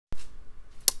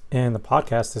and the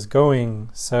podcast is going.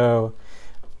 So,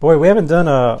 boy, we haven't done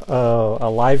a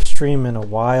live stream in a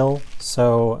while.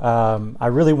 So I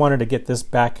really wanted to get this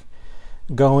back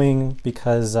going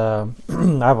because I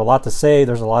have a lot to say.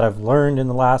 There's a lot I've learned in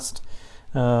the last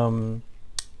few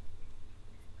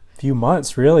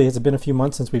months. Really, it's been a few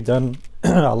months since we've done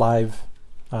a live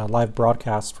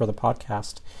broadcast for the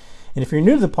podcast. And if you're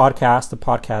new to the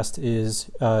podcast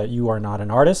is You Are Not an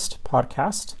Artist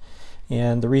podcast.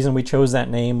 And the reason we chose that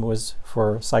name was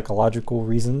for psychological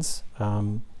reasons.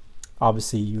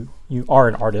 Obviously, you are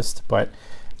an artist, but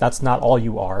that's not all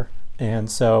you are.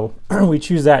 And so we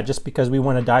choose that just because we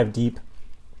want to dive deep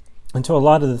into a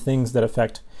lot of the things that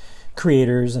affect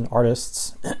creators and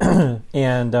artists. And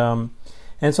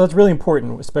so it's really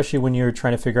important, especially when you're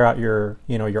trying to figure out your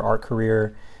art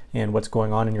career and what's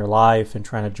going on in your life and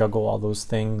trying to juggle all those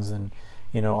things. And,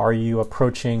 are you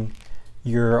approaching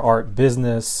your art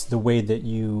business the way that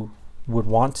you would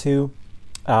want to?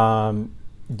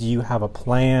 Do you have a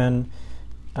plan?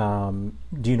 Do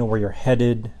you know where you're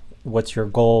headed? What's your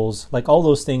goals? Like, all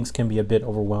those things can be a bit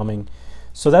overwhelming.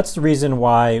 So that's the reason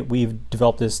why we've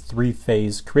developed this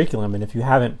 3-phase curriculum. And if you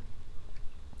haven't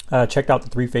checked out the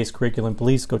 3-phase curriculum,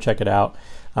 please go check it out.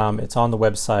 It's on the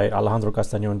website,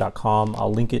 alejandrocastañon.com.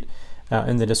 I'll link it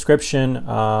in the description,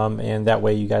 and that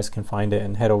way you guys can find it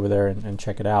and head over there and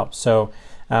check it out. So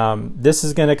this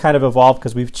is going to kind of evolve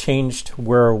because we've changed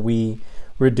where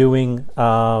we're doing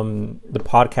the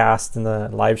podcast and the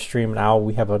live stream. Now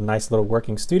we have a nice little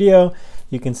working studio.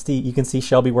 You can see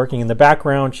Shelby working in the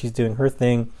background. She's doing her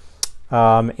thing,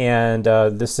 and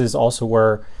this is also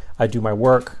where I do my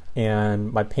work,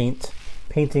 and my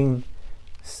painting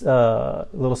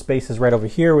little space is right over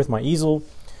here with my easel.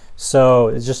 So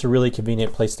it's just a really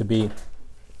convenient place to be.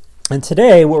 And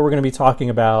today what we're going to be talking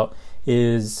about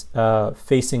is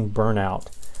facing burnout.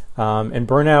 And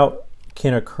burnout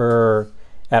can occur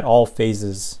at all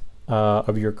phases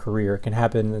of your career. It can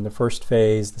happen in the first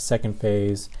phase, the second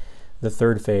phase, the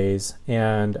third phase.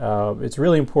 And it's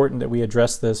really important that we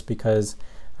address this because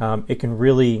it can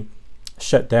really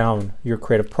shut down your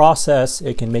creative process.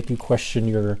 It can make you question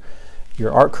your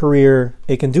art career.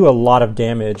 It can do a lot of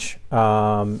damage,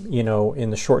 in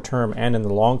the short term and in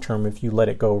the long term if you let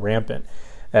it go rampant.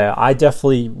 I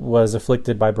definitely was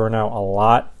afflicted by burnout a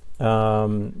lot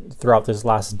throughout this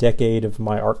last decade of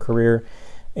my art career.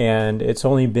 And it's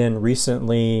only been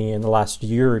recently in the last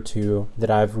year or two that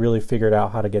I've really figured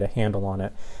out how to get a handle on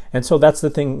it. And so that's the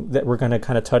thing that we're going to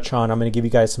kind of touch on. I'm going to give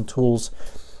you guys some tools,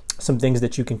 some things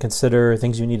that you can consider,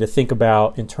 things you need to think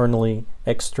about internally,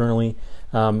 externally,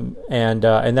 and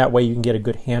that way you can get a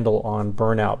good handle on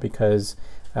burnout because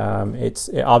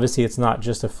it's not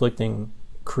just afflicting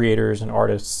creators and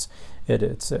artists.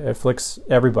 It afflicts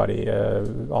everybody,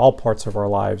 all parts of our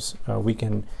lives. We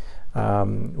can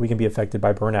be affected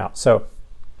by burnout. So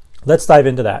let's dive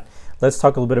into that. Let's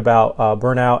talk a little bit about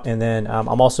burnout, and then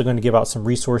I'm also going to give out some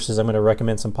resources. I'm going to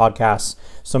recommend some podcasts,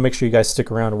 so make sure you guys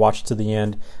stick around and watch to the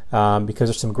end because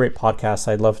there's some great podcasts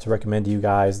I'd love to recommend to you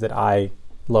guys that I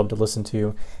love to listen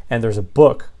to. And there's a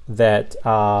book that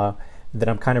I'm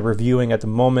kind of reviewing at the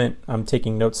moment. I'm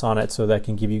taking notes on it so that I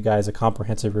can give you guys a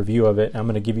comprehensive review of it. I'm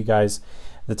going to give you guys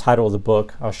the title of the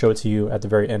book. I'll show it to you at the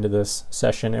very end of this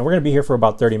session, and we're going to be here for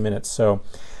about 30 minutes. So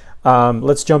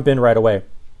let's jump in right away.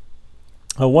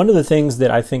 One of the things that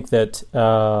I think that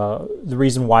the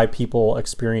reason why people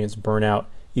experience burnout,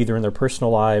 either in their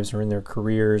personal lives or in their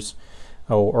careers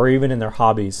or even in their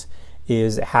hobbies,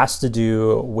 is it has to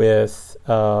do with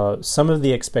some of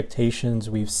the expectations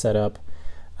we've set up,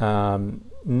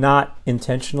 not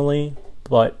intentionally,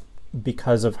 but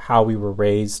because of how we were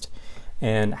raised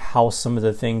and how some of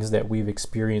the things that we've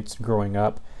experienced growing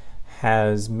up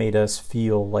has made us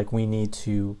feel like we need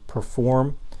to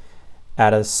perform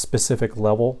at a specific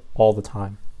level all the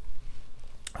time.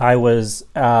 I was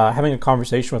having a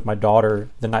conversation with my daughter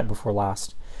the night before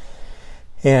last,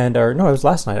 it was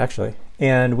last night actually.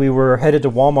 And we were headed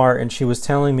to Walmart, and she was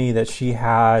telling me that she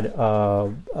had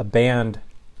a band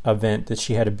event that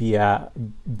she had to be at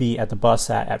the bus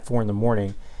at 4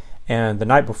 a.m. And the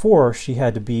night before, she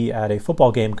had to be at a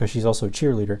football game because she's also a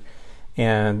cheerleader.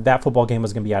 And that football game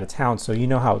was going to be out of town, so you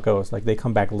know how it goes. Like, they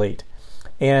come back late.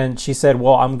 And she said,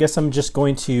 well, I guess I'm just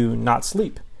going to not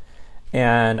sleep.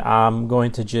 And I'm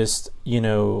going to just,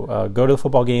 go to the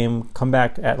football game, come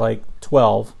back at like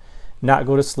 12, not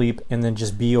go to sleep, and then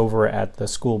just be over at the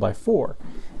school by 4.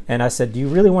 And I said, do you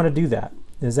really want to do that?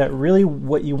 Is that really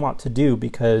what you want to do?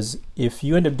 Because if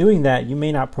you end up doing that, you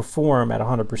may not perform at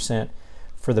 100%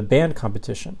 for the band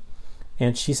competition.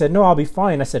 And she said, no, I'll be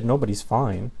fine. I said, nobody's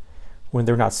fine when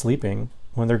they're not sleeping,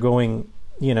 when they're going,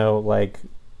 like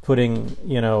putting,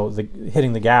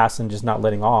 hitting the gas and just not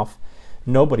letting off,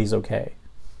 nobody's okay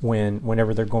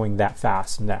whenever they're going that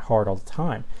fast and that hard all the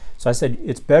time. So I said,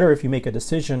 it's better if you make a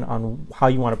decision on how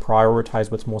you want to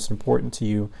prioritize what's most important to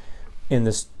you in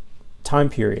this time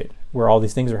period where all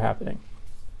these things are happening.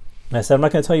 And I said, I'm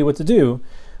not going to tell you what to do,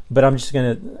 but I'm just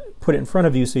going to put it in front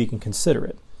of you so you can consider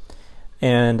it.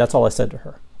 And that's all I said to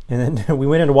her. And then we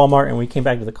went into Walmart and we came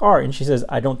back to the car, and she says,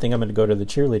 I don't think I'm going to go to the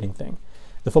cheerleading thing,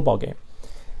 the football game.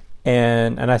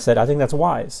 And I said, I think that's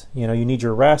wise. You need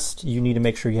your rest. You need to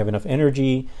make sure you have enough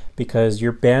energy because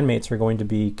your bandmates are going to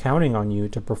be counting on you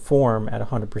to perform at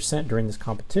 100% during this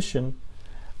competition,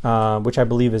 which I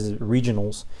believe is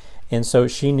regionals. And so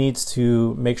she needs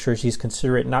to make sure she's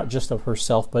considerate not just of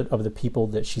herself, but of the people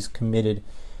that she's committed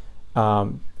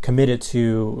to,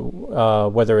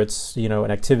 whether it's,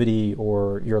 an activity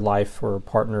or your life or a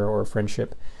partner or a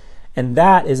friendship. And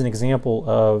that is an example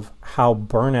of how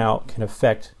burnout can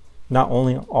affect not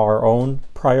only our own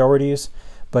priorities,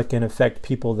 but can affect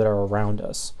people that are around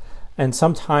us. And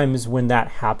sometimes when that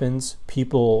happens,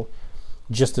 people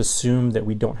just assume that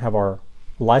we don't have our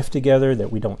life together, that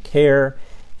we don't care,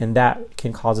 and that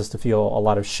can cause us to feel a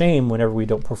lot of shame whenever we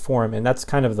don't perform. And that's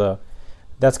kind of the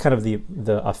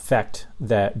effect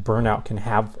that burnout can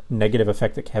have, negative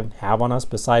effect that can have on us,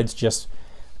 besides just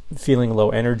feeling low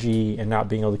energy and not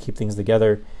being able to keep things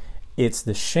together. It's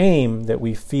the shame that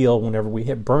we feel whenever we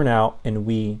hit burnout and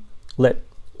we let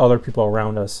other people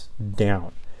around us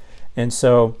down. And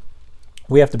so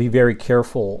we have to be very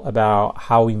careful about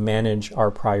how we manage our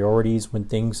priorities when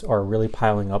things are really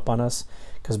piling up on us,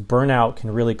 because burnout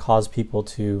can really cause people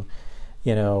to,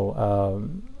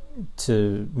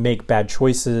 to make bad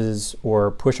choices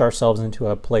or push ourselves into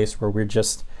a place where we're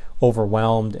just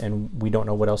overwhelmed and we don't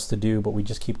know what else to do, but we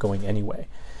just keep going anyway.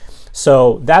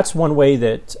 So that's one way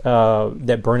that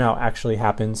that burnout actually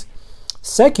happens.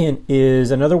 Second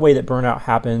is another way that burnout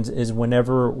happens is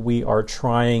whenever we are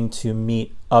trying to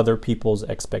meet other people's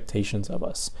expectations of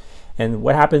us. And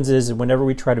what happens is whenever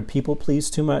we try to people please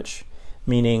too much,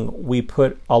 meaning we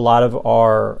put a lot of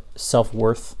our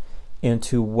self-worth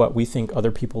into what we think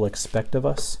other people expect of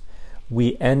us,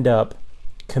 we end up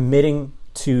committing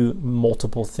to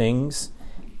multiple things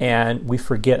and we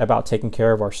forget about taking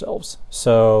care of ourselves.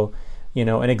 So,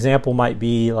 an example might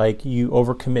be like you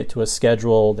overcommit to a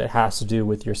schedule that has to do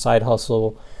with your side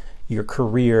hustle, your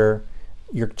career,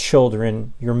 your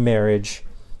children, your marriage,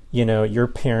 your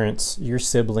parents, your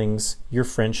siblings, your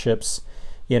friendships,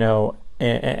 and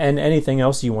anything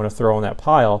else you want to throw in that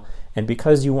pile. And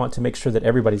because you want to make sure that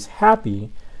everybody's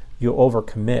happy, you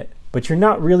overcommit. But you're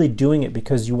not really doing it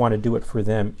because you want to do it for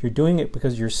them. You're doing it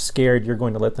because you're scared you're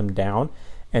going to let them down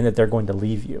and that they're going to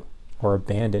leave you or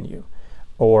abandon you,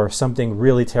 or something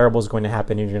really terrible is going to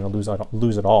happen and you're going to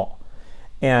lose it all.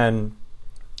 And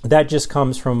that just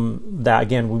comes from that,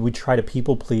 again, we try to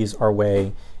people please our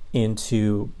way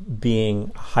into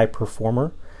being a high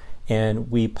performer, and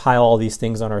we pile all these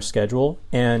things on our schedule,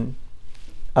 and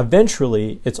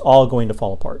eventually it's all going to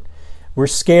fall apart. We're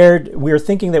scared. We're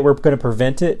thinking that we're going to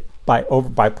prevent it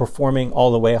by performing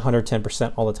all the way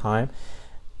 110% all the time.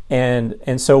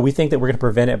 And so we think that we're going to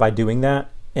prevent it by doing that.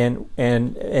 And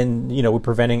we're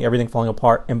preventing everything falling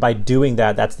apart. And by doing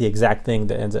that, that's the exact thing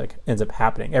that ends up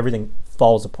happening. Everything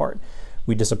falls apart.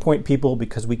 We disappoint people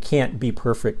because we can't be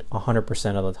perfect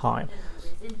 100% of the time.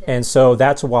 And so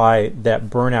that's why that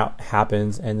burnout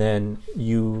happens, and then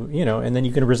you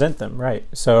can resent them, right?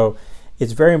 So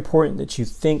it's very important that you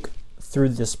think through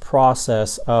this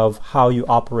process of how you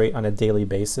operate on a daily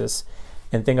basis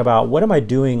and think about, what am I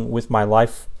doing with my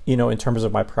life, in terms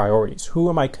of my priorities? Who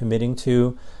am I committing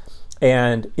to?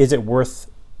 And is it worth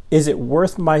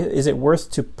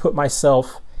to put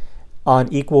myself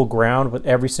on equal ground with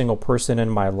every single person in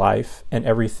my life and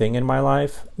everything in my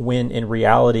life, when in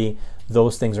reality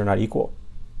those things are not equal?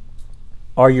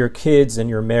 Are your kids and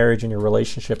your marriage and your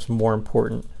relationships more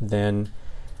important than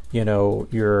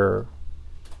your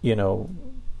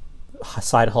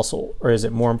side hustle? Or is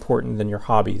it more important than your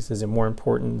hobbies? Is it more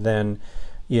important than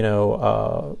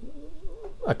a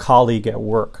colleague at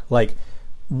work? Like,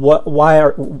 why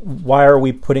are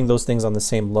we putting those things on the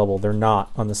same level? They're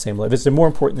not on the same level. Is it more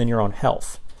important than your own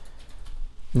health?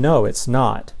 No, it's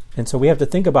not. And so we have to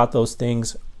think about those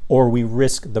things, or we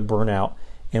risk the burnout,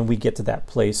 and we get to that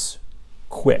place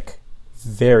quick,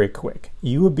 very quick.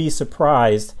 You would be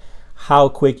surprised how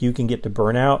quick you can get to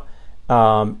burnout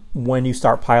when you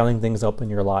start piling things up in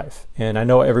your life. And I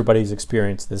know everybody's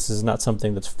experienced this. This is not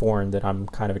something that's foreign that I'm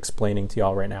kind of explaining to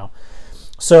y'all right now.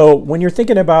 So when you're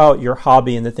thinking about your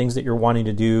hobby and the things that you're wanting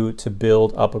to do to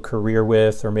build up a career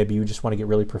with, or maybe you just want to get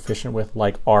really proficient with,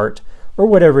 like art or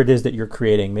whatever it is that you're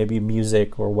creating, maybe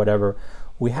music or whatever,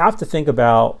 we have to think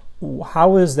about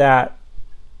how is that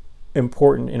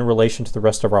important in relation to the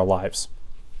rest of our lives.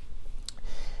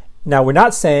 Now, we're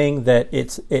not saying that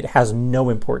it has no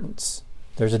importance.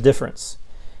 There's a difference.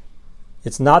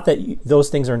 It's not that those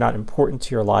things are not important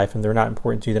to your life and they're not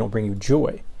important to you, they don't bring you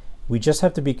joy. We just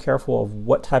have to be careful of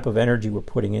what type of energy we're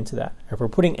putting into that. If we're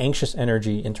putting anxious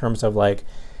energy in terms of like,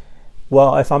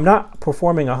 well, if I'm not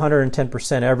performing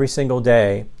 110% every single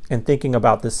day and thinking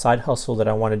about this side hustle that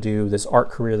I want to do, this art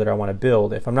career that I want to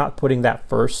build, if I'm not putting that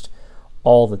first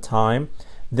all the time,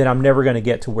 then I'm never going to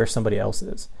get to where somebody else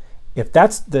is. If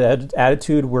that's the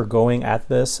attitude we're going at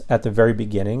this at the very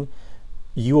beginning,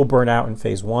 you will burn out in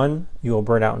phase 1, you will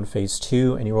burn out in phase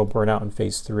 2, and you will burn out in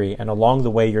phase 3. And along the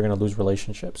way, you're going to lose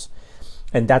relationships.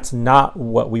 And that's not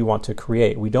what we want to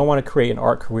create. We don't want to create an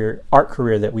art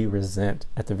career that we resent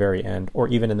at the very end, or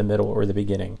even in the middle or the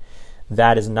beginning.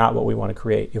 That is not what we want to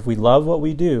create. If we love what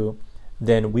we do,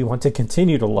 then we want to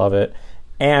continue to love it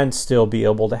and still be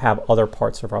able to have other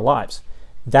parts of our lives.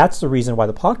 That's the reason why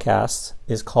the podcast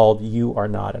is called You Are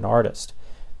Not an Artist,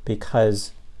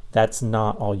 because that's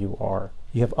not all you are.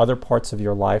 You have other parts of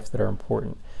your life that are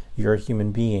important. You're a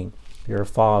human being. You're a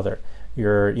father.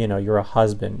 You're a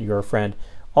husband. You're a friend.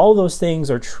 All those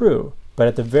things are true, but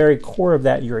at the very core of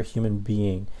that, you're a human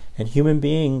being. And human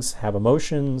beings have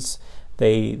emotions.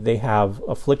 They have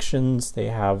afflictions. They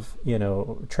have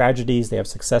tragedies. They have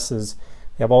successes.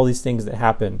 They have all these things that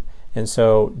happen. And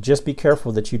so just be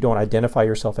careful that you don't identify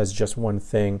yourself as just one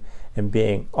thing and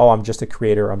being, oh, I'm just a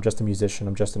creator, I'm just a musician,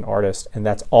 I'm just an artist, and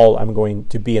that's all I'm going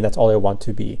to be, and that's all I want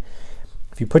to be.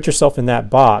 If you put yourself in that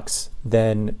box,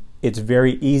 then it's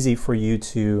very easy for you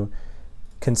to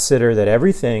consider that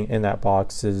everything in that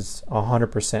box is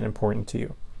 100% important to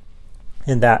you.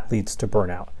 And that leads to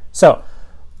burnout. So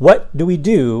what do we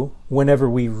do whenever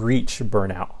we reach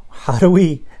burnout? How do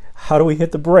we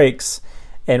hit the brakes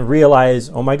and realize,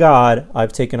 oh my God,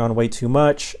 I've taken on way too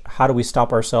much? How do we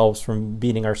stop ourselves from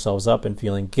beating ourselves up and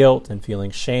feeling guilt and feeling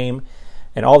shame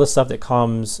and all the stuff that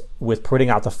comes with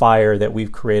putting out the fire that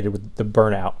we've created with the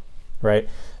burnout, right?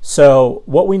 So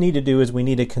what we need to do is we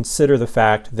need to consider the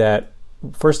fact that,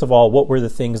 first of all, what were the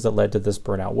things that led to this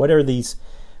burnout? What are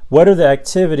the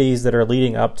activities that are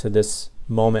leading up to this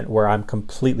moment where I'm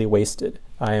completely wasted?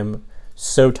 I am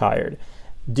so tired.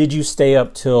 Did you stay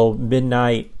up till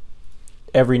midnight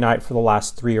every night for the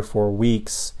last 3 or 4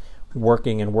 weeks,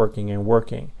 working and working and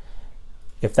working?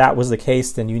 If that was the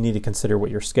case, then you need to consider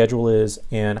what your schedule is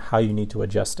and how you need to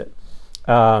adjust it.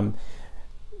 I'll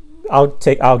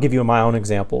give you my own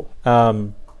example.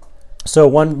 So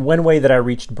one way that I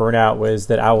reached burnout was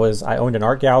that I owned an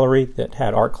art gallery that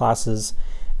had art classes,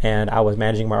 and I was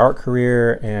managing my art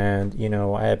career, and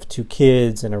I have 2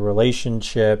 kids and a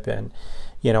relationship, and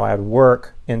I had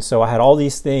work, and so I had all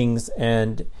these things,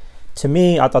 and to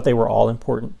me, I thought they were all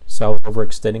important. So I was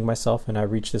overextending myself, and I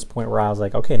reached this point where I was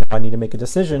like, okay, now I need to make a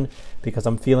decision because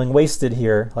I'm feeling wasted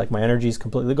here. Like my energy is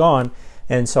completely gone.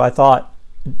 And so I thought,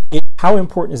 how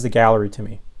important is the gallery to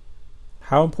me?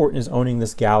 How important is owning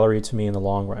this gallery to me in the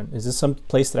long run? Is this some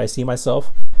place that I see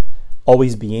myself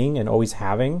always being and always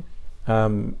having?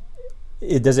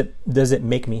 Does it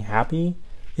make me happy?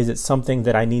 Is it something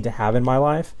that I need to have in my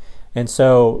life? And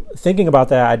so thinking about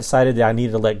that, I decided that I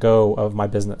needed to let go of my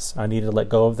business. I needed to let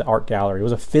go of the art gallery. It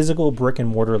was a physical brick and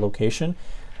mortar location.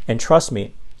 And trust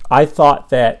me, I thought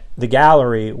that the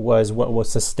gallery was what was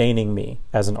sustaining me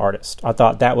as an artist. I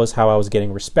thought that was how I was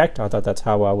getting respect. I thought that's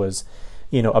how I was,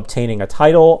 obtaining a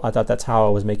title. I thought that's how I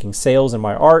was making sales in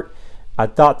my art. I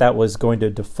thought that was going to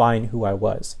define who I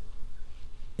was.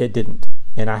 It didn't.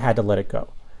 And I had to let it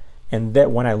go. And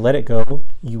that when I let it go,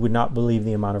 you would not believe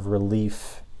the amount of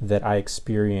relief that I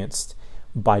experienced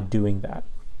by doing that.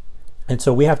 And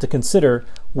so we have to consider,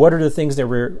 what are the things that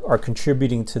are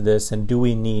contributing to this, and do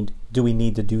we need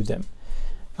to do them?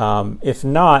 If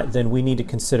not, then we need to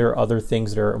consider other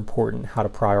things that are important, how to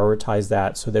prioritize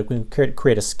that, so that we can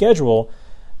create a schedule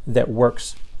that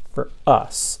works for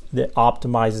us, that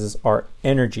optimizes our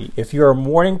energy. If you're a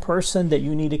morning person, that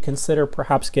you need to consider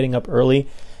perhaps getting up early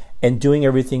and doing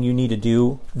everything you need to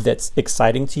do that's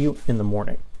exciting to you in the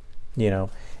morning.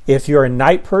 If you're a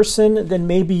night person, then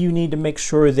maybe you need to make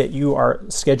sure that you are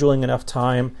scheduling enough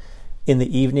time in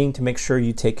the evening to make sure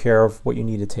you take care of what you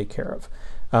need to take care of.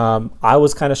 I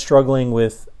was kind of struggling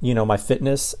with, my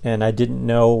fitness, and I didn't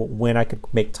know when I could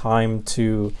make time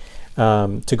to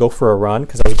go for a run,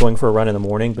 because I was going for a run in the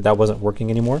morning, but that wasn't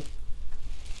working anymore.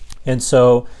 And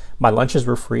so my lunches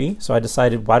were free. So I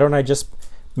decided, why don't I just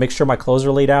make sure my clothes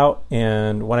are laid out,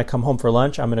 and when I come home for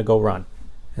lunch, I'm going to go run.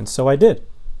 And so I did,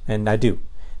 and I do.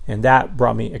 And that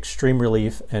brought me extreme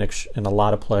relief and a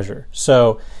lot of pleasure.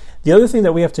 So the other thing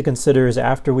that we have to consider is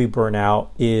after we burn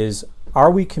out is,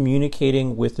 are we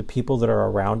communicating with the people that are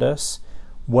around us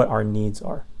what our needs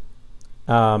are?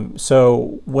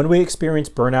 So when we experience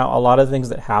burnout, a lot of things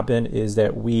that happen is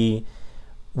that we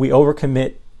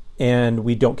overcommit and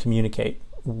we don't communicate.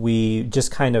 We just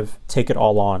kind of take it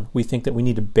all on. We think that we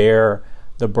need to bear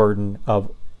the burden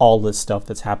of all this stuff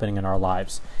that's happening in our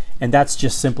lives. And that's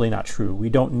just simply not true. We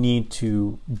don't need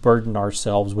to burden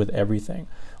ourselves with everything.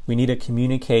 We need to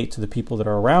communicate to the people that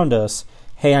are around us,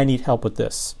 hey, I need help with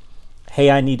this. Hey,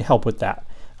 I need help with that.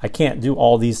 I can't do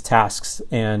all these tasks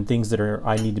and things that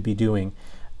I need to be doing.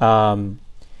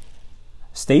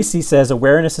 Stacy says,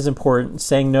 awareness is important.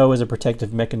 Saying no is a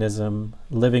protective mechanism.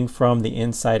 Living from the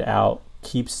inside out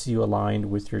keeps you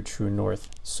aligned with your true north.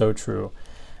 So true.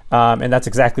 And that's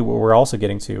exactly what we're also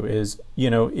getting to is,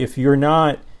 if you're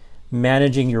not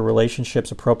managing your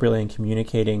relationships appropriately and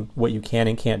communicating what you can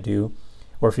and can't do,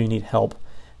 or if you need help,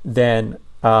 then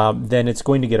it's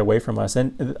going to get away from us.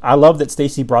 And I love that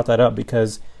Stacy brought that up,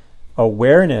 because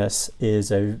awareness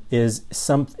is a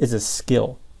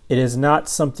skill. It is not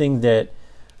something that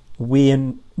we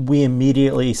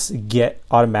immediately get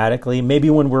automatically. Maybe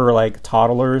when we're like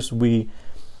toddlers, we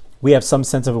have some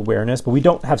sense of awareness, but we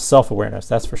don't have self-awareness,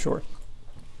 that's for sure.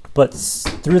 But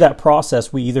through that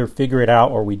process, we either figure it out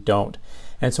or we don't.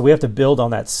 And so we have to build on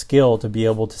that skill to be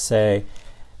able to say,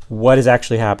 what is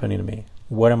actually happening to me?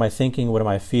 What am I thinking? What am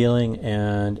I feeling?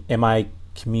 And am I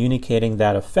communicating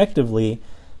that effectively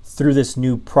through this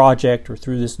new project or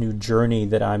through this new journey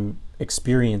that I'm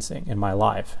experiencing in my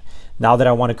life? Now that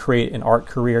I want to create an art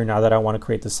career, now that I want to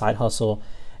create the side hustle,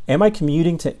 am I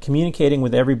communicating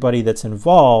with everybody that's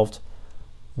involved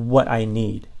what I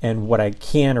need and what I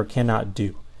can or cannot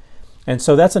do? And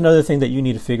so that's another thing that you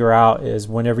need to figure out is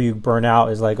whenever you burn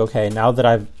out is like, okay, now that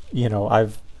I've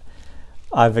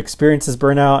experienced this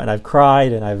burnout and I've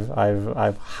cried and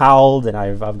I've howled and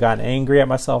I've gotten angry at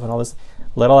myself and all this,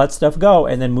 let all that stuff go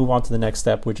and then move on to the next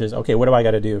step, which is, okay, what do I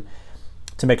got to do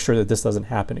to make sure that this doesn't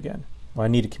happen again? Well, I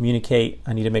need to communicate.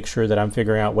 I need to make sure that I'm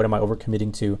figuring out what am I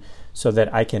overcommitting to so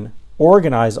that I can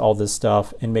organize all this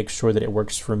stuff and make sure that it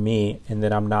works for me and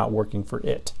that I'm not working for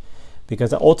it.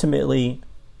 Because ultimately,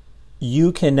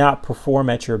 you cannot perform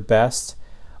at your best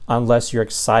unless you're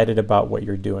excited about what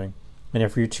you're doing. And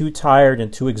if you're too tired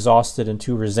and too exhausted and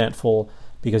too resentful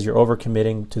because you're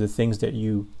overcommitting to the things that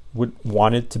you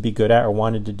wanted to be good at or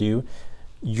wanted to do,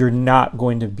 you're not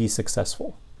going to be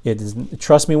successful.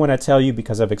 Trust me when I tell you,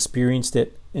 because I've experienced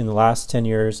it in the last 10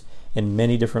 years in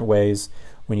many different ways.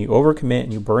 When you overcommit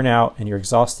and you burn out and you're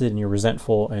exhausted and you're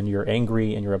resentful and you're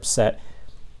angry and you're upset,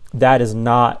 that is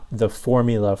not the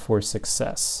formula for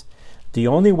success. The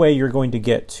only way you're going to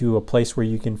get to a place where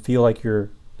you can feel like you're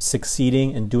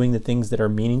succeeding and doing the things that are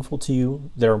meaningful to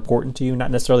you, that are important to you, not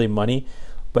necessarily money,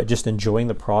 but just enjoying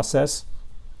the process,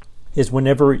 is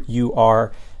whenever you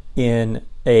are in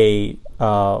a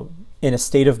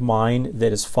state of mind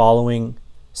that is following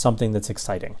something that's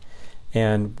exciting.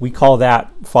 And we call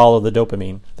that follow the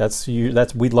dopamine.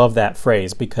 We love that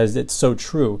phrase because it's so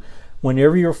true.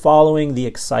 Whenever you're following the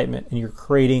excitement and you're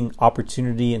creating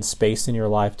opportunity and space in your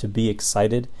life to be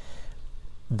excited,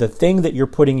 the thing that you're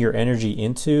putting your energy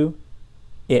into,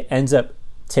 it ends up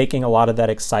taking a lot of that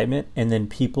excitement, and then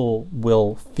people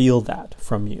will feel that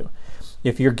from you.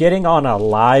 If you're getting on a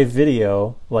live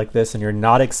video like this and you're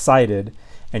not excited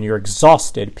and you're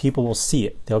exhausted, people will see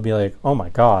it. They'll be like, oh my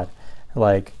God,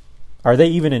 like, are they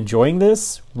even enjoying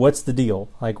this? What's the deal?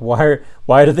 Like,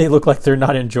 why do they look like they're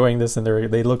not enjoying this and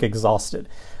they look exhausted?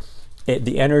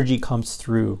 The energy comes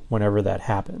through whenever that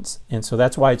happens. And so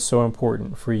that's why it's so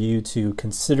important for you to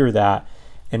consider that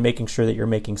and making sure that you're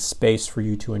making space for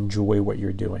you to enjoy what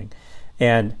you're doing.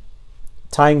 And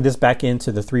tying this back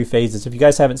into the 3 phases, if you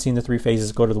guys haven't seen the 3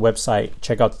 phases, go to the website,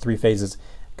 check out the 3 phases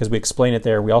because we explain it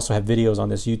there. We also have videos on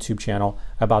this YouTube channel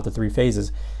about the 3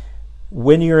 phases.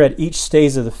 When you're at each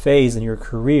stage of the phase in your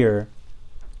career,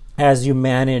 as you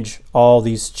manage all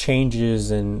these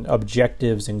changes and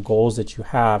objectives and goals that you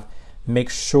have, make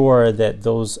sure that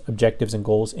those objectives and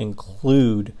goals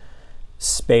include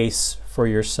space for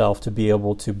yourself to be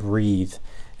able to breathe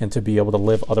and to be able to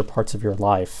live other parts of your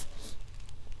life,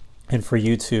 and for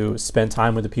you to spend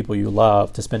time with the people you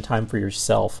love, to spend time for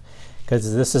yourself,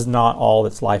 because this is not all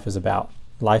that life is about.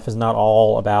 Life is not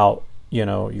all about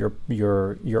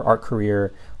your art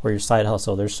career or your side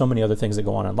hustle. There's so many other things that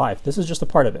go on in life. This is just a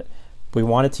part of it. We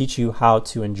want to teach you how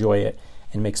to enjoy it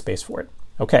and make space for it.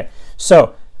 Okay,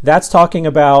 so that's talking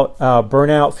about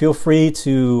burnout. Feel free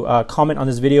to comment on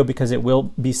this video because it will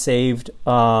be saved,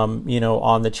 on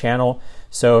the channel.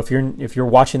 So if you're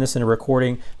watching this in a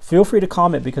recording, feel free to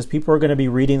comment because people are going to be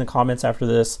reading the comments after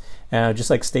this. Just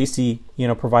like Stacy,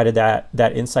 provided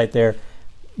that insight there.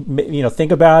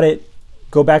 Think about it.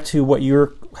 Go back to what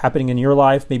you're happening in your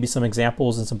life, maybe some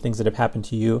examples and some things that have happened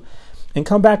to you, and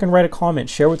come back and write a comment,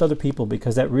 share with other people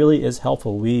because that really is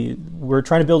helpful. We're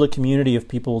trying to build a community of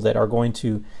people that are going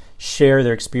to share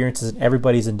their experiences, and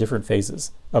everybody's in different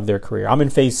phases of their career. I'm in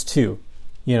phase 2,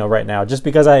 right now. Just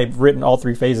because I've written all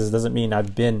 3 phases doesn't mean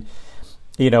I've been,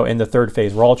 in the 3rd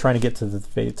phase. We're all trying to get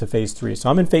to phase 3. So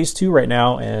I'm in phase 2 right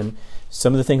now, and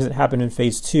some of the things that happen in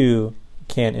phase 2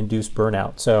 can induce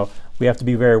burnout. So we have to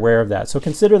be very aware of that. So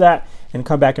consider that and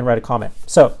come back and write a comment.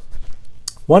 So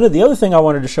one of the other thing I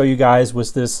wanted to show you guys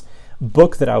was this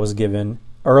book that I was given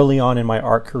early on in my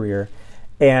art career,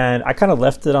 and I kind of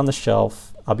left it on the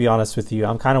shelf. I'll be honest with you.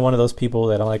 I'm kind of one of those people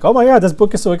that I'm like, oh my God, this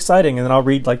book is so exciting. And then I'll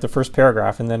read like the first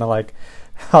paragraph, and then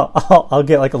I'll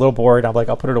get like a little bored. I'm like,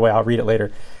 I'll put it away. I'll read it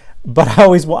later. But I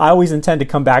always intend to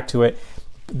come back to it.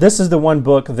 This is the one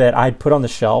book that I'd put on the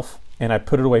shelf and I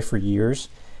put it away for years.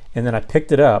 And then I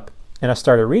picked it up and I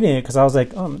started reading it because I was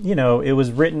like, it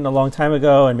was written a long time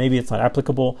ago and maybe it's not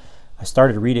applicable. I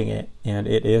started reading it and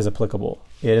it is applicable.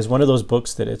 It is one of those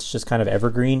books that it's just kind of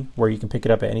evergreen where you can pick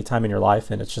it up at any time in your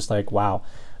life, and it's just like, wow,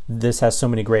 this has so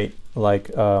many great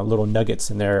little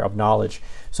nuggets in there of knowledge.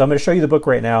 So I'm going to show you the book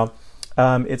right now.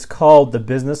 It's called The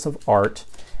Business of Art,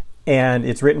 and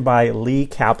it's written by Lee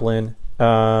Kaplan.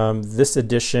 This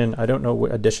edition, I don't know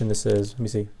what edition this is. Let me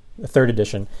see. The 3rd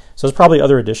edition. So there's probably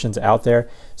other editions out there.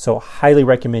 So highly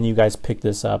recommend you guys pick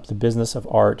this up, The Business of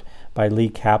Art by Lee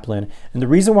Kaplan. And the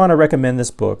reason why I recommend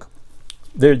this book,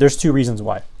 there's 2 reasons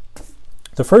why.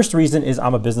 The first reason is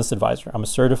I'm a business advisor. I'm a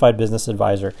certified business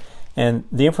advisor. And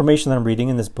the information that I'm reading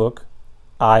in this book,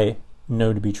 I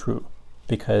know to be true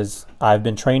because I've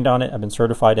been trained on it. I've been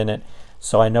certified in it.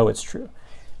 So I know it's true.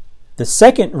 The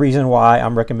second reason why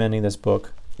I'm recommending this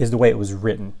book is the way it was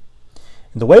written.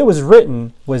 And the way it was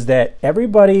written was that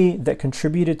everybody that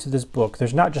contributed to this book,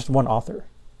 there's not just one author,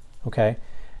 okay?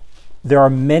 There are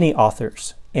many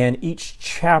authors, and each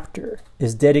chapter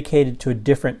is dedicated to a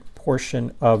different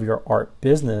portion of your art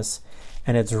business,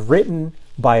 and it's written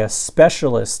by a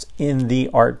specialist in the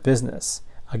art business.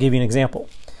 I'll give you an example.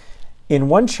 In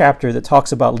one chapter that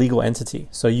talks about legal entity,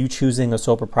 so you choosing a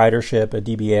sole proprietorship, a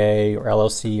DBA or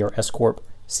LLC or S Corp,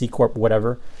 C Corp,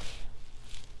 whatever,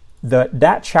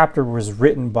 that chapter was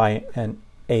written by an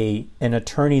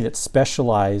attorney that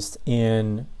specialized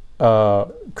in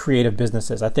creative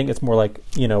businesses. I think it's more like,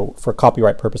 for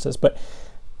copyright purposes, but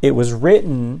it was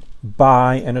written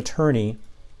by an attorney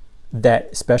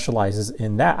that specializes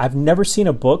in that. I've never seen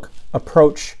a book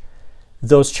approach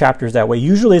those chapters that way.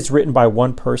 Usually it's written by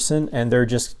one person and they're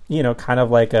just, kind of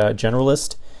like a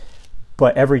generalist,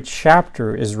 but every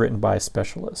chapter is written by a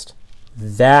specialist.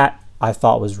 That I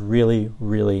thought was really,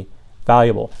 really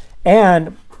valuable.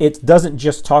 And it doesn't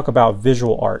just talk about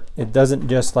visual art. It doesn't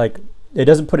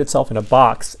put itself in a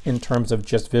box in terms of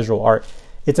just visual art.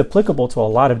 It's applicable to a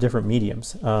lot of different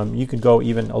mediums. You could go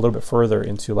even a little bit further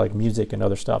into like music and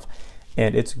other stuff.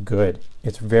 And it's good.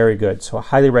 It's very good. So I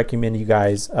highly recommend you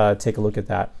guys take a look at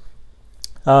that.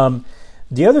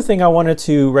 The other thing I wanted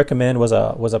to recommend was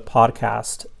a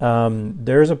podcast.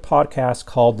 There's a podcast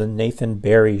called The Nathan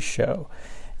Barry Show.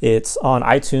 It's on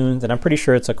iTunes, and I'm pretty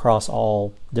sure it's across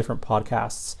all different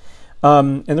podcasts.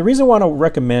 And the reason I want to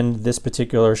recommend this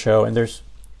particular show, and there's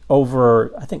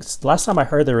I think last time I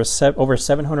heard there was over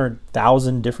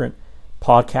 700,000 different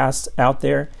podcasts out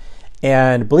there.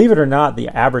 And believe it or not, the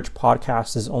average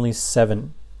podcast is only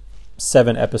seven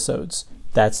episodes.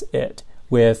 That's it.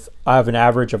 I have an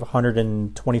average of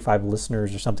 125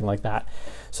 listeners or something like that.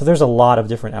 So there's a lot of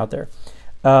different out there.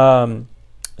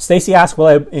 Stacy asked, will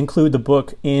I include the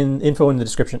book info in the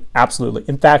description? Absolutely.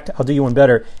 In fact, I'll do you one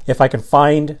better. If I can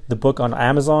find the book on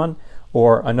Amazon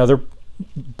or another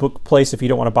book place, if you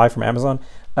don't want to buy from Amazon,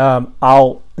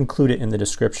 I'll include it in the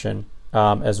description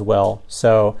as well.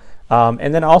 So,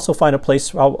 and then I'll also find a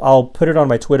place. I'll put it on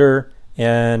my Twitter,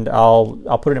 and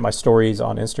I'll put it in my stories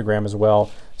on Instagram as well,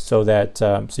 so that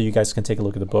so you guys can take a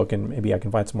look at the book and maybe I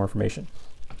can find some more information.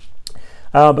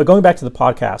 But going back to the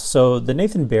podcast, so the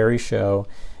Nathan Barry Show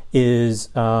is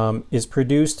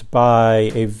produced by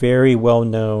a very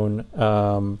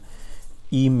well-known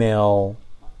email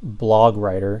blog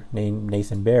writer named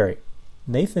Nathan Barry.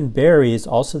 Nathan Barry is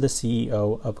also the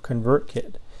CEO of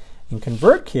ConvertKit. And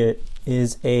ConvertKit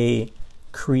is a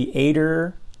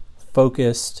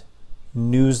creator-focused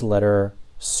newsletter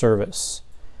service.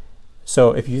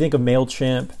 So if you think of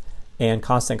MailChimp and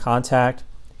Constant Contact,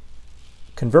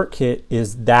 ConvertKit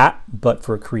is that, but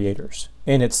for creators.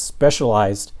 And it's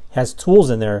specialized, has tools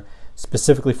in there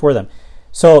specifically for them.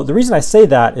 So the reason I say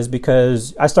that is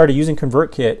because I started using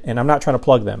ConvertKit, and I'm not trying to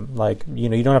plug them. Like, you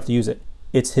don't have to use it.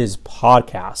 It's his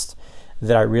podcast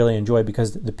that I really enjoy,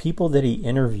 because the people that he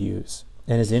interviews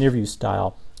and his interview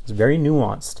style is very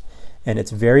nuanced, and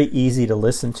it's very easy to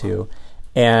listen to.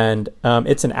 And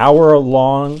it's an hour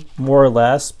long, more or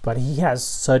less, but he has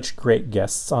such great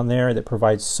guests on there that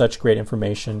provide such great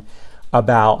information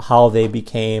about how they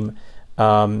became,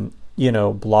 bloggers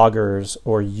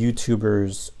or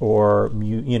YouTubers, or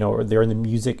they're in the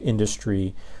music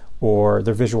industry, or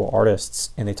they're visual artists,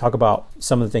 and they talk about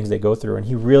some of the things they go through. And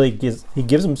he really gives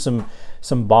them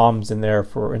some bombs in there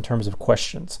in terms of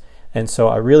questions. And so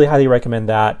I really highly recommend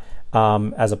that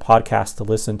as a podcast to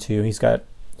listen to. He's got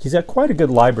quite a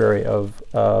good library of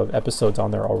episodes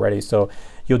on there already, so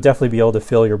you'll definitely be able to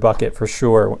fill your bucket for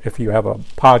sure if you have a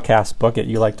podcast bucket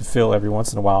you like to fill every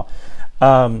once in a while.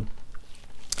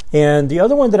 And the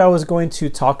other one that I was going to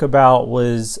talk about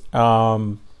was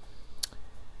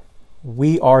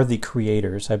We Are the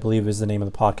Creators, I believe is the name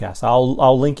of the podcast.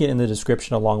 I'll link it in the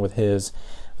description along with his.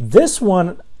 This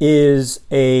one is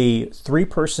a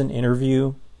 3-person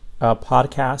interview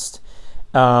podcast.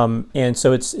 And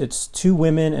so it's 2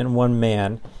 women and 1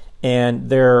 man, and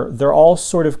they're all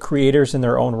sort of creators in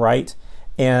their own right,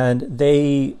 and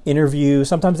they interview.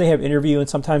 Sometimes they have interview, and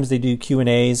sometimes they do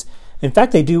Q&As. In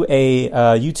fact, they do a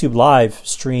YouTube live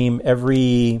stream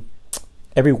every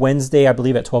Wednesday, I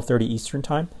believe, at 12:30 Eastern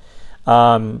time.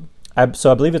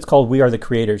 So I believe it's called We Are the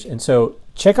Creators, and so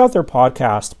check out their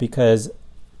podcast, because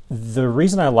the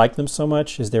reason I like them so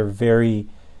much is they're very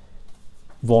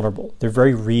vulnerable. They're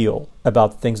very real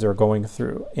about the things they're going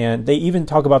through. And they even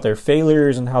talk about their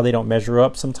failures and how they don't measure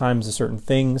up sometimes to certain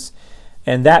things.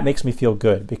 And that makes me feel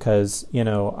good, because,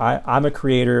 I'm a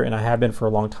creator, and I have been for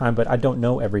a long time, but I don't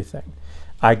know everything.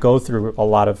 I go through a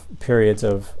lot of periods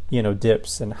of,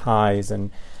 dips and highs,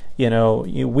 and,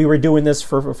 we were doing this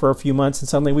for a few months, and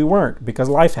suddenly we weren't, because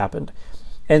life happened.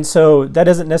 And so that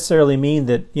doesn't necessarily mean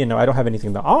that, I don't have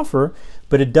anything to offer,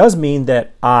 but it does mean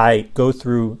that I go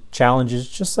through challenges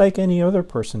just like any other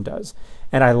person does.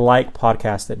 And I like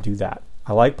podcasts that do that.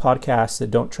 I like podcasts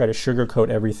that don't try to sugarcoat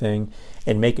everything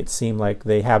and make it seem like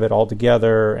they have it all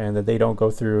together, and that they don't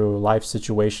go through life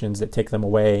situations that take them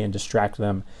away and distract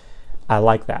them. I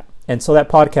like that. And so that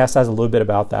podcast has a little bit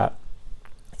about that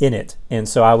in it. And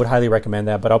so I would highly recommend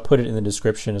that, but I'll put it in the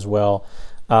description as well.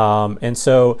 And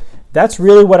so that's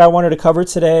really what I wanted to cover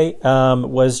today,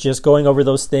 was just going over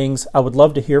those things. I would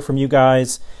love to hear from you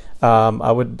guys.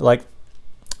 I would like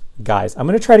guys. I'm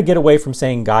going to try to get away from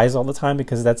saying guys all the time,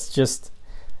 because that's just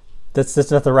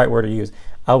not the right word to use.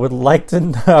 I would like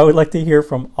to hear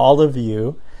from all of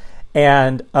you,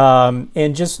 and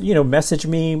just, message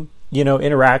me,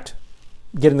 interact,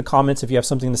 get in the comments if you have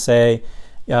something to say.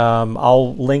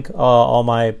 I'll link all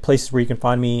my places where you can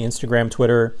find me: Instagram,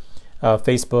 Twitter,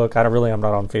 Facebook. I'm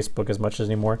not on Facebook as much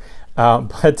anymore,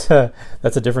 but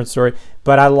that's a different story.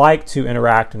 But I like to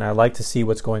interact, and I like to see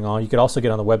what's going on. You could also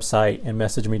get on the website and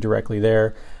message me directly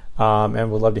there,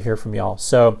 and would love to hear from y'all.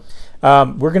 So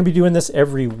we're going to be doing this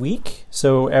every week.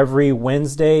 So every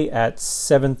Wednesday at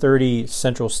 7:30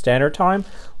 Central Standard Time,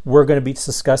 we're going to be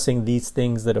discussing these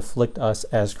things that afflict us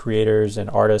as creators and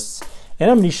artists. And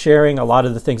I'm going to be sharing a lot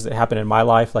of the things that happen in my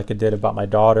life, like I did about my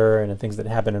daughter, and the things that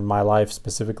happen in my life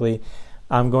specifically.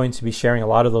 I'm going to be sharing a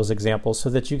lot of those examples so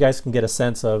that you guys can get a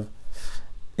sense of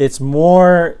it's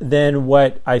more than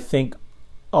what I think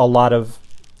a lot of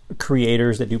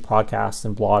creators that do podcasts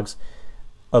and blogs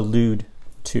allude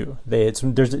to.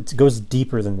 It goes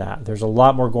deeper than that. There's a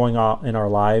lot more going on in our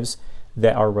lives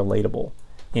that are relatable.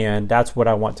 And that's what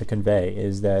I want to convey,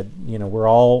 is that, we're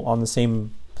all on the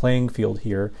same playing field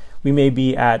here. We may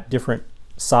be at different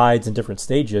sides and different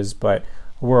stages, but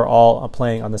we're all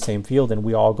playing on the same field, and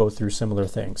we all go through similar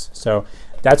things. So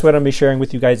that's what I'm going to be sharing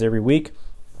with you guys every week.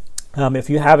 If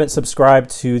you haven't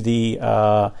subscribed to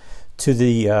the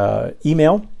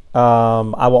email,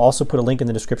 I will also put a link in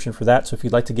the description for that. So if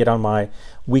you'd like to get on my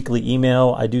weekly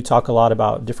email, I do talk a lot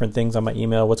about different things on my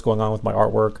email, what's going on with my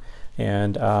artwork,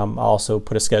 and I'll also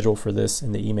put a schedule for this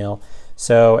in the email.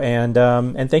 So,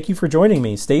 and thank you for joining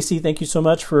me. Stacy, thank you so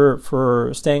much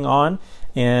for staying on,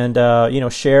 and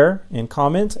share and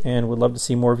comment, and would love to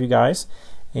see more of you guys.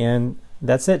 And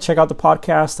that's it. Check out the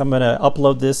podcast. I'm going to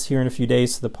upload this here in a few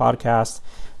days to the podcast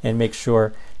and make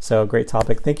sure. So great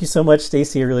topic. Thank you so much,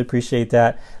 Stacy. I really appreciate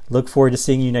that. Look forward to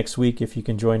seeing you next week if you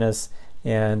can join us.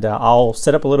 And I'll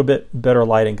set up a little bit better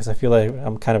lighting because I feel like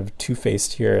I'm kind of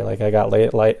two-faced here. Like I got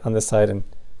light on this side and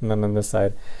none on this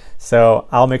side. So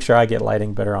I'll make sure I get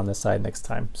lighting better on this side next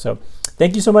time. So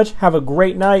thank you so much. Have a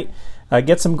great night.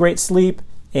 Get some great sleep,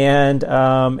 and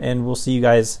we'll see you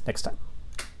guys next time.